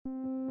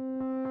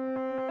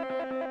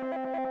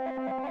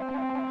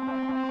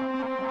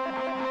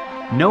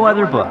No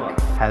other book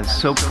has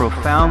so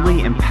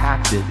profoundly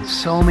impacted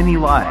so many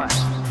lives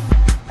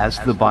as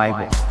the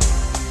Bible.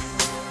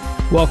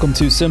 Welcome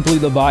to Simply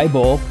the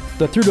Bible,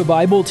 the Through the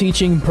Bible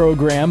teaching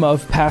program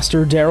of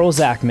Pastor Daryl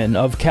Zachman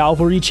of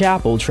Calvary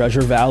Chapel,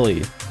 Treasure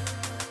Valley.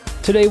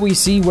 Today we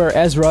see where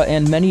Ezra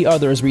and many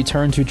others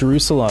return to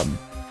Jerusalem.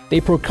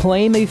 They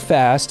proclaim a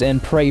fast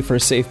and pray for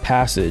safe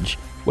passage,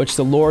 which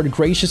the Lord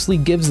graciously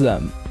gives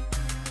them.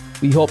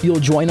 We hope you'll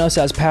join us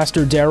as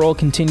Pastor Daryl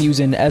continues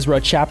in Ezra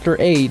chapter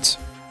 8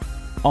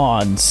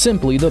 on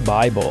Simply the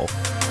Bible.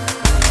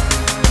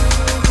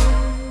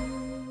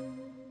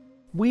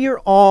 We are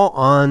all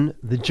on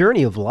the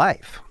journey of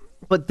life,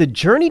 but the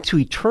journey to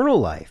eternal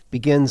life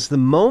begins the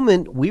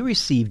moment we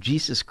receive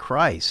Jesus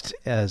Christ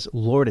as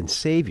Lord and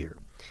Savior.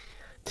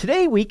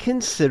 Today we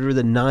consider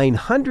the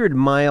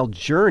 900-mile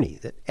journey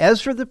that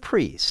Ezra the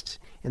priest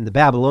and the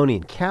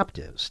Babylonian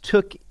captives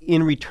took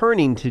in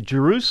returning to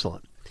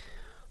Jerusalem.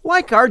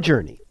 Like our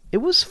journey, it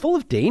was full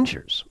of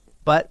dangers,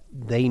 but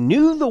they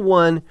knew the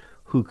one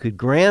who could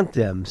grant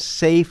them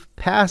safe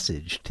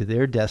passage to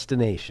their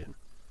destination.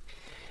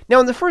 Now,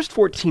 in the first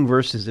 14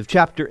 verses of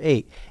chapter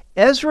 8,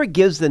 Ezra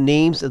gives the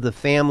names of the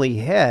family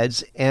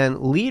heads and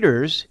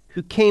leaders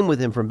who came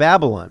with him from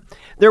Babylon.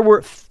 There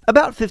were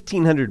about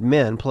 1,500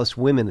 men plus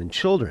women and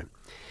children.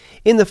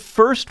 In the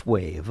first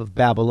wave of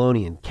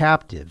Babylonian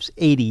captives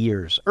 80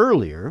 years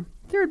earlier,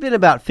 there had been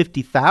about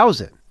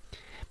 50,000.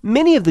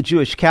 Many of the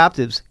Jewish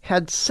captives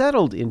had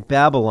settled in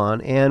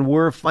Babylon and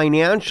were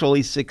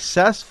financially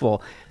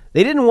successful.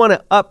 They didn't want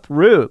to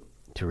uproot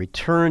to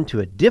return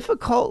to a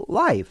difficult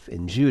life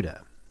in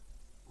Judah.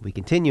 We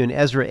continue in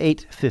Ezra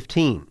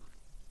 8:15.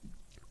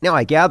 Now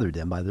I gathered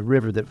them by the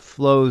river that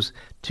flows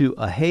to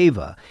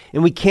Ahava,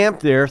 and we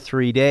camped there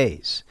 3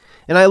 days.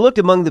 And I looked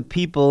among the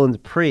people and the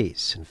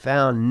priests, and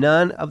found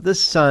none of the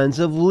sons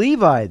of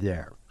Levi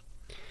there.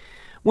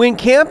 When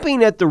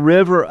camping at the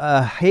river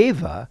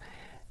Ahava,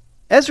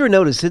 Ezra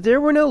noticed that there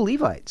were no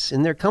Levites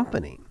in their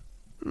company.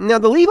 Now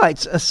the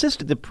Levites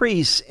assisted the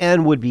priests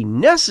and would be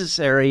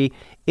necessary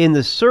in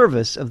the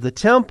service of the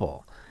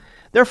temple.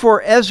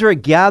 Therefore Ezra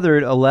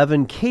gathered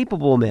 11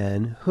 capable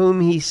men whom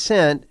he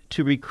sent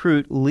to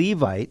recruit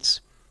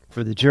Levites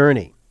for the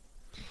journey.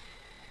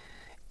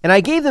 And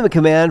I gave them a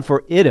command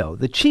for Iddo,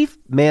 the chief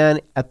man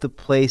at the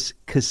place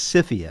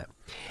Casiphia.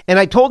 And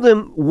I told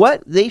them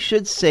what they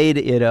should say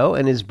to Iddo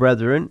and his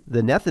brethren,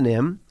 the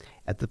Nethinim,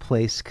 at the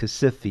place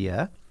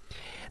Casiphia,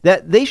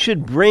 that they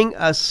should bring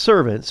us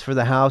servants for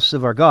the house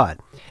of our God.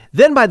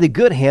 Then by the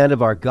good hand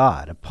of our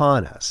God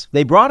upon us,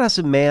 they brought us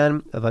a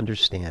man of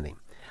understanding,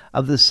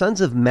 of the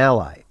sons of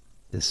Malai,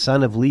 the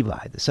son of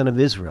Levi, the son of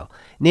Israel,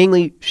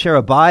 namely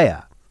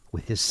Sherebiah,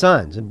 with his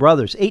sons and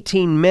brothers,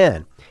 18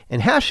 men,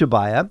 and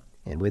Hashabiah,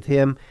 and with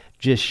him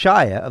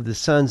Jeshiah of the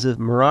sons of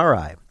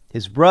Merari,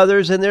 his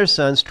brothers and their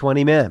sons,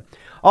 20 men.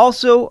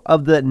 Also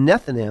of the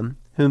Nethinim,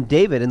 whom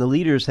David and the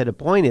leaders had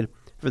appointed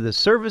for the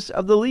service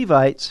of the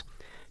Levites,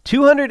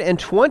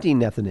 220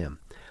 Nethinim.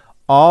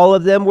 All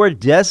of them were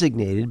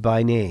designated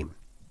by name.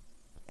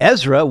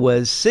 Ezra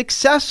was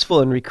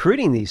successful in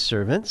recruiting these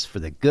servants, for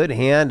the good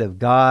hand of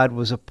God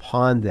was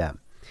upon them.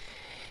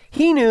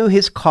 He knew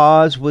his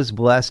cause was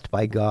blessed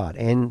by God,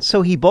 and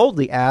so he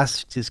boldly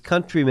asked his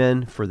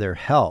countrymen for their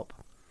help.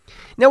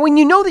 Now, when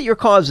you know that your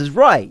cause is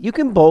right, you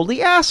can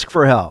boldly ask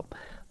for help.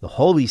 The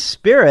Holy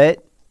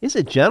Spirit is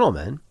a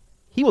gentleman.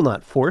 He will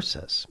not force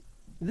us.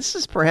 This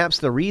is perhaps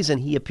the reason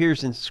he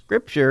appears in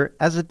Scripture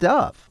as a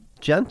dove,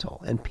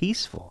 gentle and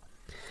peaceful.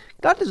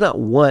 God does not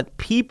want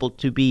people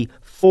to be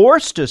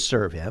forced to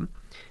serve him.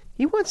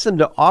 He wants them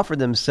to offer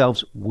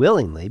themselves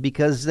willingly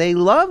because they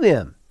love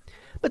him.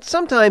 But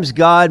sometimes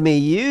God may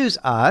use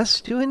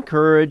us to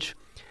encourage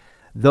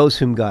those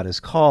whom God is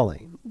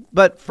calling.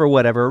 But for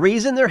whatever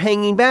reason, they're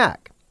hanging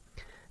back.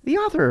 The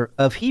author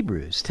of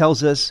Hebrews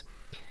tells us,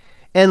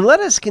 "And let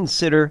us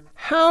consider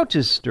how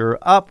to stir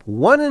up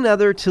one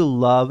another to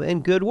love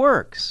and good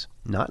works,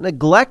 not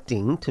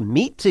neglecting to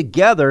meet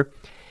together,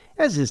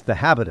 as is the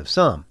habit of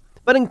some,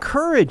 but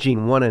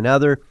encouraging one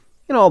another,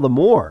 and all the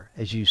more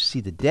as you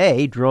see the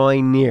day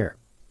drawing near,"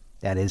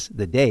 that is,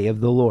 the day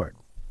of the Lord.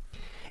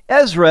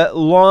 Ezra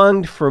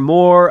longed for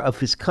more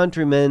of his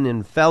countrymen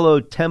and fellow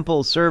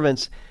temple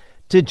servants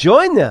to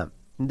join them.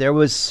 There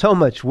was so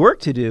much work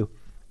to do,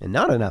 and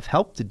not enough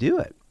help to do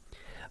it.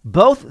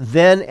 Both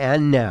then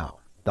and now,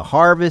 the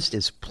harvest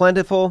is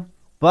plentiful,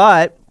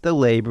 but the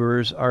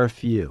laborers are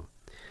few.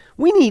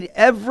 We need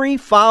every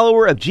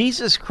follower of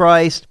Jesus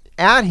Christ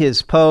at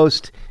his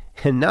post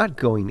and not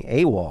going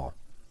AWOL.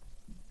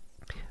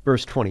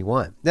 Verse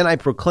 21, "Then I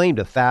proclaimed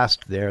a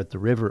fast there at the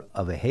river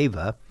of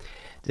Ahava,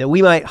 that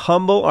we might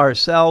humble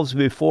ourselves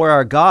before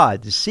our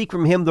God, to seek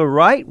from him the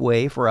right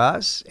way for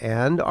us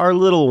and our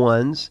little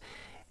ones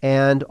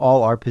and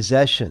all our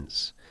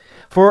possessions.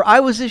 For I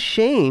was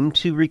ashamed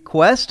to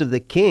request of the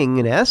king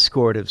an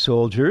escort of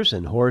soldiers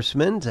and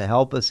horsemen to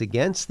help us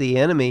against the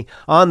enemy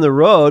on the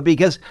road,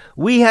 because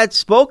we had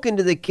spoken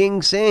to the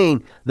king,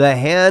 saying, the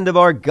hand of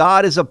our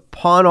God is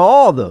upon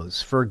all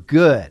those for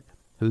good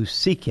who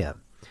seek him.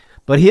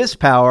 But his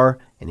power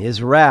and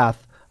his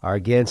wrath are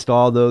against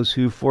all those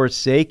who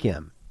forsake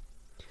him.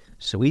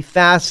 So we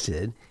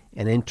fasted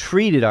and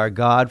entreated our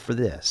God for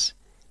this,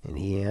 and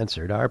he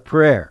answered our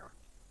prayer.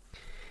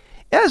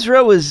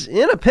 Ezra was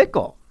in a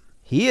pickle.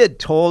 He had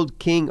told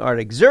King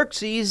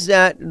Artaxerxes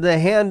that the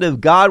hand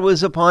of God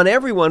was upon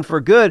everyone for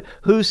good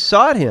who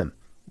sought him.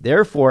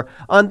 Therefore,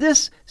 on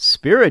this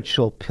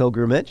spiritual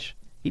pilgrimage,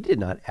 he did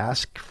not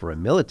ask for a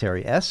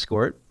military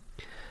escort,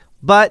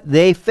 but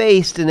they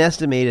faced an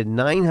estimated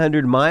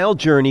 900-mile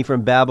journey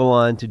from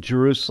Babylon to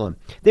Jerusalem.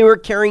 They were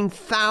carrying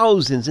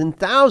thousands and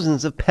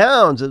thousands of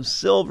pounds of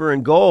silver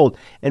and gold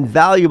and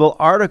valuable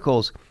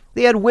articles.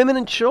 They had women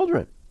and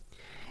children.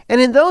 And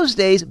in those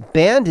days,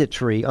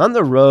 banditry on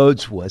the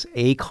roads was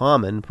a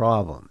common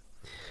problem.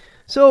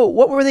 So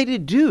what were they to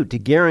do to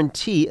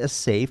guarantee a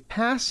safe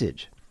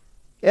passage?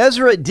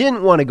 Ezra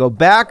didn't want to go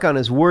back on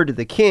his word to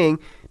the king.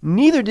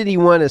 Neither did he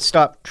want to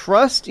stop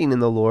trusting in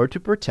the Lord to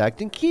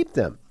protect and keep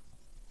them.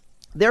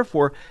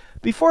 Therefore,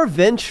 before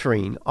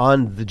venturing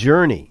on the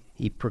journey,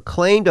 he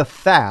proclaimed a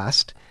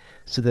fast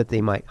so that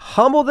they might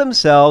humble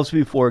themselves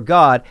before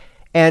God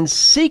and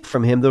seek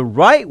from him the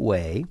right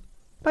way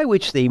by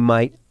which they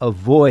might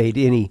avoid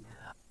any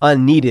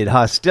unneeded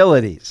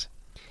hostilities.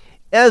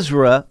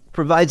 Ezra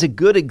provides a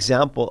good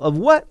example of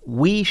what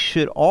we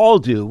should all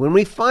do when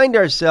we find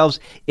ourselves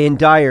in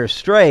dire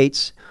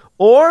straits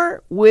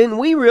or when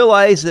we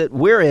realize that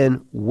we're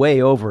in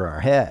way over our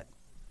head.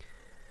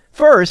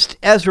 First,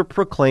 Ezra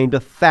proclaimed a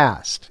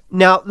fast.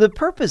 Now, the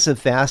purpose of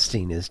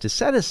fasting is to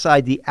set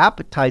aside the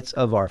appetites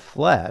of our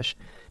flesh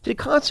to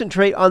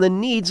concentrate on the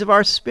needs of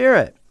our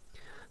spirit.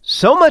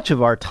 So much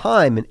of our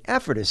time and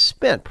effort is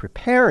spent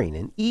preparing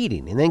and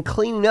eating and then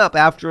cleaning up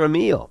after a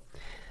meal.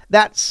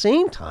 That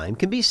same time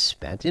can be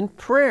spent in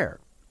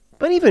prayer.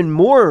 But even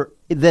more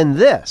than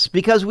this,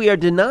 because we are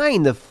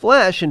denying the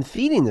flesh and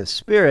feeding the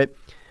spirit,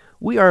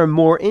 we are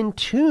more in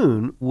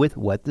tune with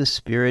what the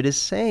Spirit is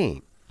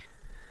saying.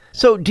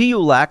 So do you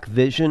lack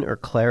vision or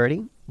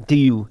clarity? Do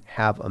you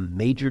have a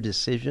major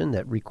decision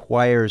that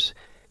requires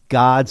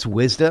God's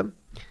wisdom?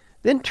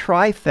 Then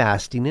try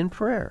fasting and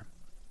prayer.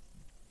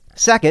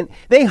 Second,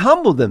 they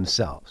humbled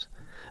themselves.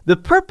 The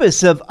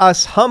purpose of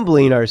us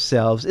humbling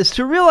ourselves is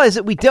to realize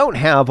that we don't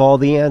have all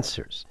the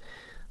answers.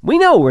 We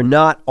know we're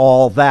not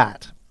all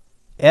that.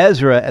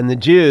 Ezra and the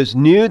Jews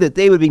knew that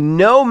they would be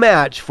no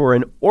match for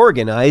an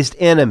organized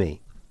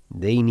enemy.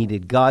 They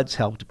needed God's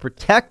help to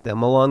protect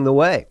them along the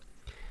way.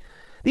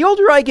 The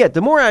older I get,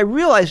 the more I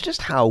realize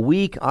just how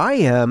weak I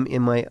am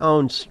in my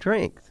own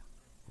strength.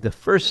 The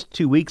first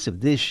 2 weeks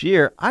of this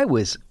year, I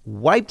was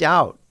wiped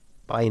out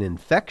by an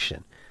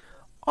infection.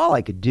 All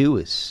I could do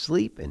was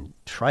sleep and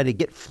try to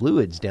get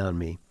fluids down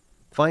me.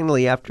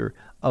 Finally, after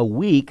a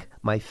week,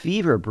 my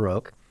fever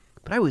broke,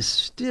 but I was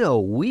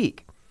still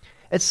weak.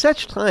 At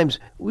such times,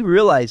 we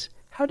realize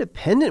how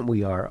dependent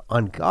we are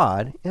on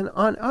God and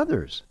on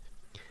others.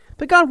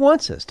 But God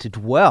wants us to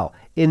dwell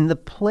in the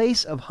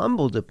place of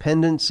humble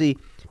dependency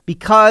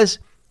because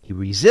he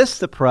resists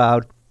the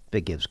proud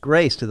but gives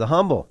grace to the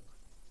humble.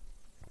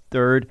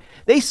 Third,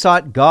 they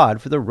sought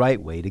God for the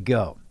right way to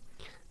go.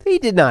 They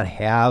did not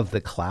have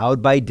the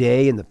cloud by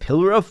day and the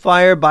pillar of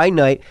fire by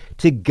night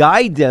to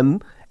guide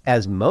them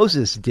as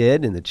Moses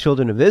did and the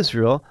children of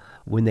Israel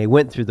when they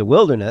went through the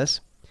wilderness.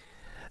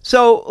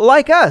 So,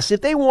 like us, if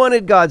they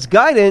wanted God's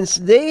guidance,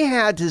 they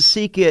had to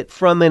seek it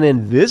from an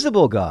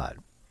invisible God.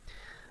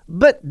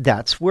 But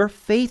that's where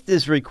faith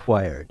is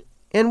required.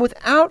 And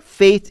without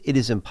faith, it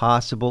is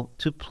impossible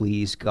to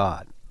please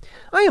God.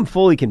 I am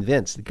fully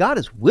convinced that God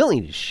is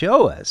willing to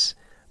show us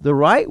the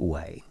right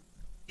way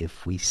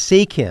if we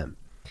seek him.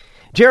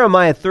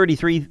 Jeremiah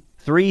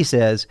 33:3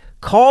 says,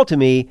 "Call to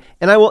me,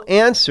 and I will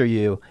answer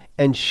you,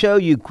 and show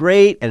you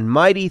great and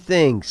mighty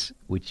things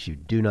which you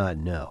do not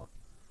know."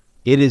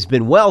 It has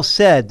been well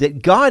said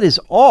that God is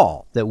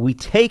all that we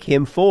take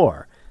him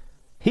for.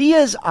 He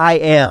is I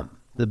am,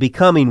 the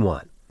becoming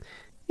one.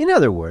 In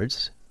other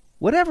words,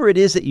 whatever it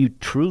is that you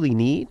truly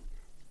need,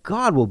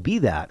 God will be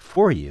that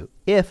for you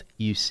if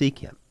you seek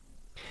him.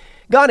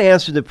 God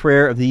answered the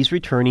prayer of these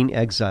returning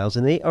exiles,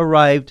 and they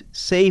arrived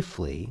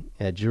safely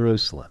at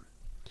Jerusalem.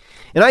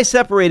 And I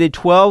separated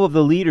 12 of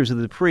the leaders of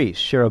the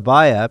priests,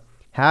 Sherebiah,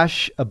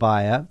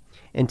 Hashabiah,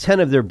 and 10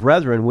 of their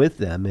brethren with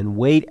them, and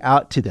weighed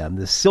out to them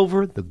the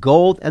silver, the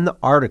gold, and the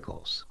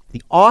articles,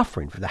 the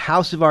offering for the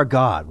house of our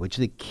God, which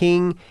the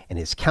king and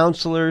his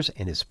counselors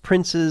and his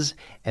princes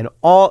and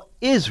all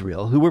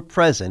Israel who were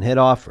present had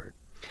offered.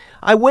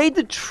 I weighed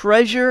the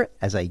treasure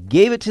as I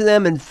gave it to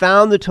them and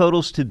found the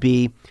totals to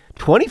be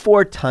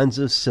 24 tons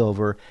of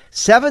silver,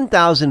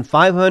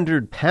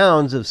 7,500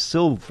 pounds of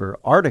silver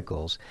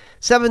articles,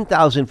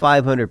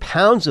 7,500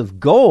 pounds of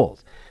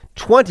gold,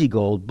 20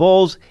 gold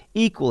bowls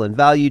equal in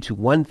value to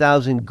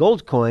 1,000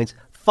 gold coins,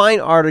 fine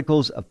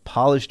articles of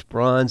polished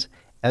bronze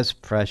as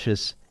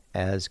precious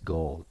as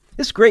gold.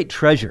 This great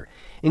treasure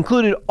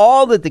included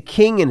all that the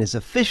king and his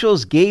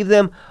officials gave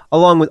them,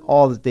 along with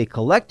all that they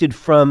collected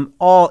from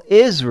all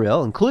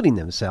Israel, including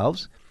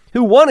themselves,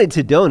 who wanted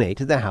to donate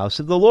to the house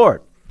of the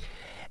Lord.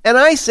 And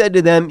I said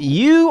to them,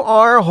 you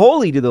are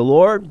holy to the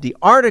Lord. The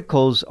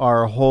articles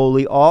are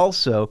holy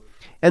also.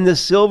 And the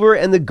silver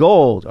and the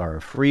gold are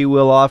a free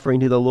will offering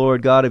to the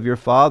Lord God of your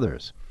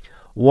fathers.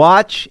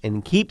 Watch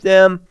and keep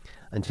them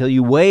until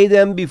you weigh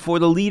them before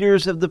the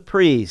leaders of the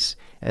priests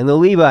and the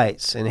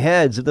Levites and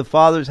heads of the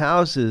fathers'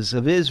 houses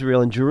of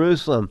Israel in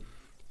Jerusalem,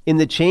 in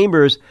the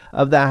chambers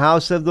of the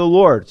house of the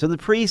Lord. So the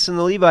priests and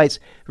the Levites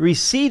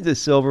received the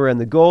silver and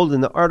the gold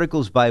and the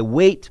articles by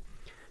weight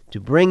to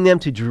bring them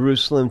to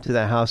Jerusalem to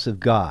the house of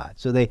God.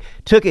 So they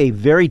took a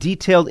very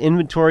detailed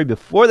inventory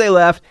before they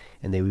left,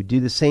 and they would do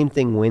the same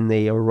thing when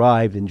they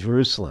arrived in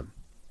Jerusalem.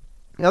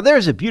 Now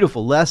there's a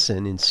beautiful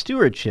lesson in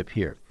stewardship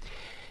here.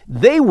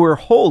 They were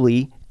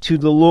holy to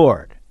the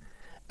Lord,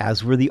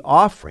 as were the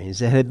offerings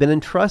that had been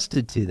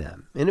entrusted to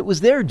them. And it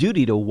was their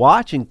duty to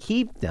watch and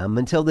keep them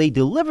until they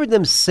delivered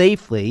them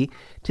safely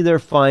to their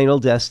final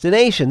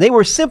destination. They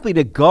were simply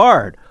to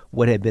guard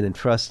what had been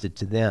entrusted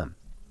to them.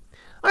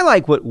 I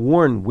like what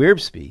Warren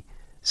Wiersbe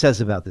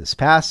says about this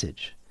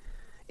passage.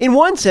 In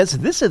one sense,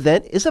 this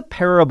event is a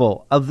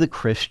parable of the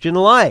Christian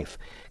life.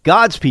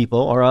 God's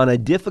people are on a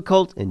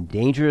difficult and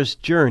dangerous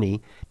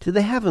journey to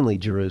the heavenly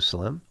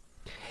Jerusalem,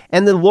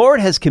 and the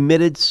Lord has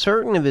committed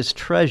certain of his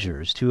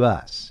treasures to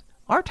us.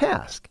 Our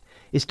task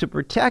is to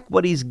protect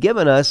what he's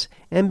given us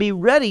and be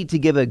ready to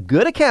give a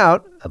good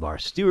account of our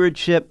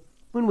stewardship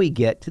when we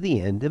get to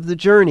the end of the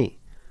journey.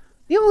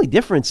 The only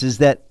difference is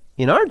that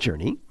in our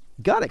journey,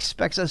 God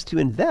expects us to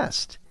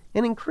invest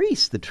and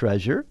increase the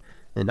treasure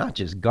and not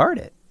just guard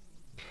it.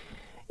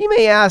 You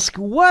may ask,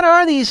 what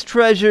are these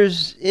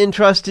treasures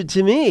entrusted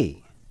to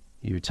me?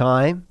 Your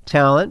time,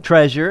 talent,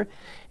 treasure,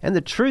 and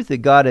the truth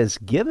that God has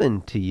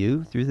given to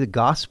you through the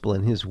gospel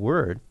and his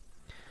word.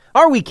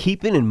 Are we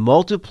keeping and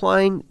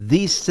multiplying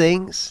these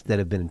things that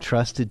have been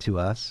entrusted to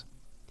us?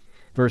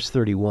 Verse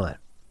 31.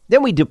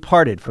 Then we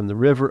departed from the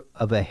river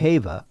of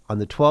Ahava on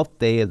the 12th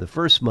day of the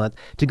first month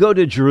to go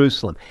to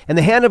Jerusalem. And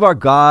the hand of our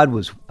God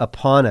was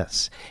upon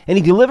us. And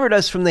he delivered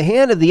us from the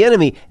hand of the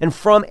enemy and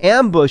from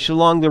ambush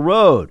along the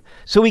road.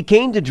 So we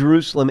came to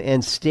Jerusalem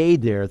and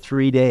stayed there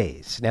 3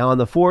 days. Now on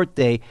the 4th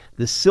day,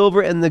 the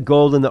silver and the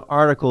gold and the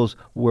articles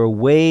were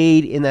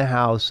weighed in the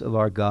house of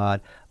our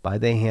God by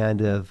the hand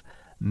of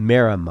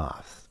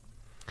Meremoth.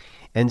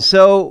 And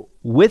so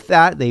with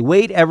that, they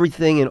weighed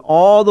everything, and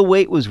all the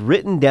weight was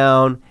written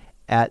down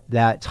at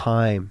that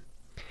time.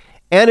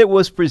 And it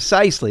was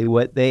precisely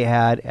what they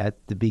had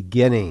at the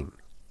beginning.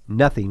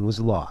 Nothing was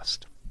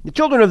lost. The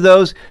children of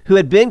those who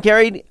had been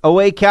carried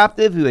away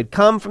captive, who had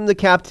come from the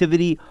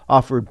captivity,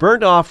 offered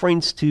burnt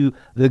offerings to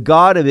the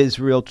God of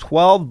Israel,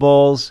 12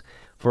 bulls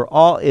for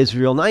all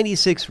Israel,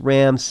 96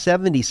 rams,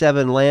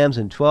 77 lambs,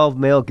 and 12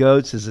 male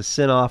goats as a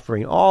sin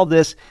offering. All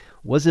this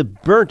was a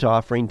burnt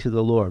offering to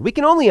the Lord. We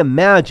can only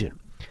imagine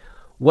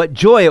what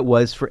joy it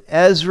was for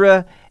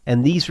Ezra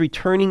and these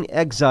returning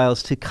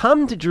exiles to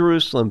come to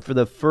Jerusalem for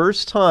the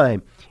first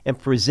time and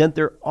present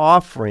their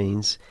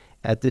offerings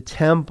at the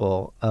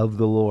temple of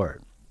the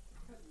Lord.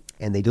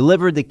 And they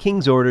delivered the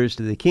king's orders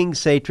to the king's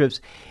satraps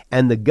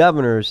and the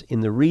governors in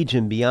the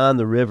region beyond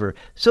the river.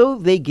 So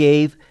they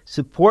gave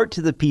support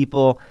to the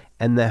people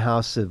and the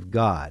house of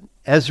God.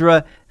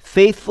 Ezra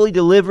faithfully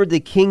delivered the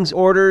king's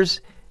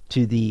orders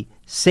to the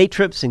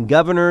satraps and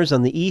governors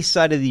on the east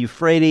side of the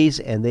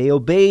Euphrates, and they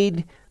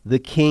obeyed the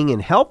king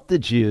and helped the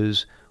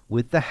Jews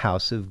with the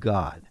house of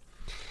God.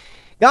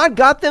 God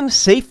got them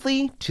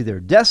safely to their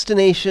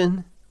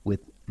destination with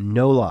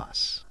no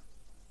loss.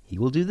 He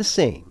will do the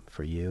same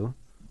for you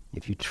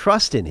if you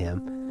trust in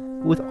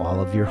him with all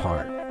of your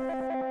heart.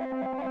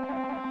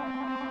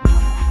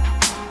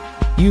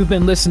 You've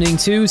been listening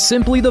to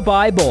Simply the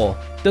Bible,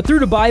 the Through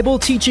the Bible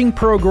teaching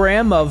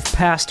program of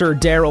Pastor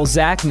Daryl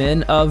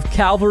Zachman of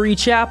Calvary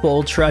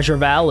Chapel, Treasure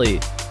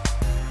Valley.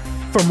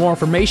 For more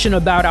information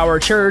about our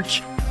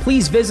church,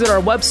 please visit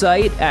our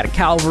website at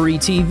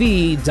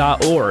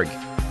calvarytv.org.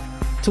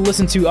 To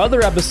listen to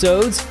other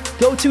episodes,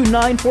 go to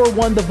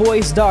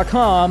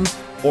 941thevoice.com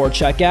or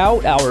check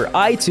out our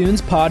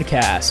iTunes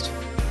podcast.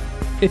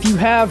 If you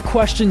have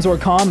questions or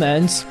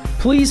comments,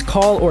 please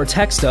call or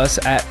text us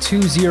at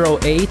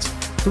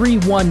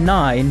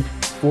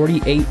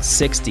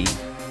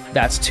 208-319-4860.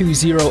 That's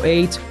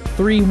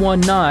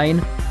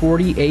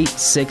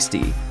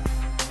 208-319-4860.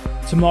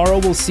 Tomorrow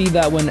we'll see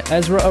that when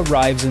Ezra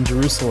arrives in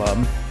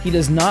Jerusalem, he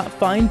does not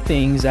find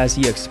things as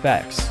he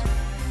expects.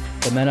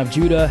 The men of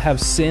Judah have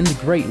sinned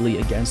greatly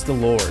against the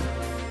Lord.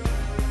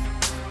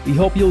 We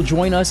hope you'll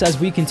join us as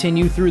we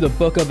continue through the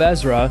book of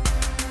Ezra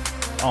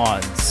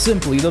on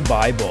Simply the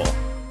Bible.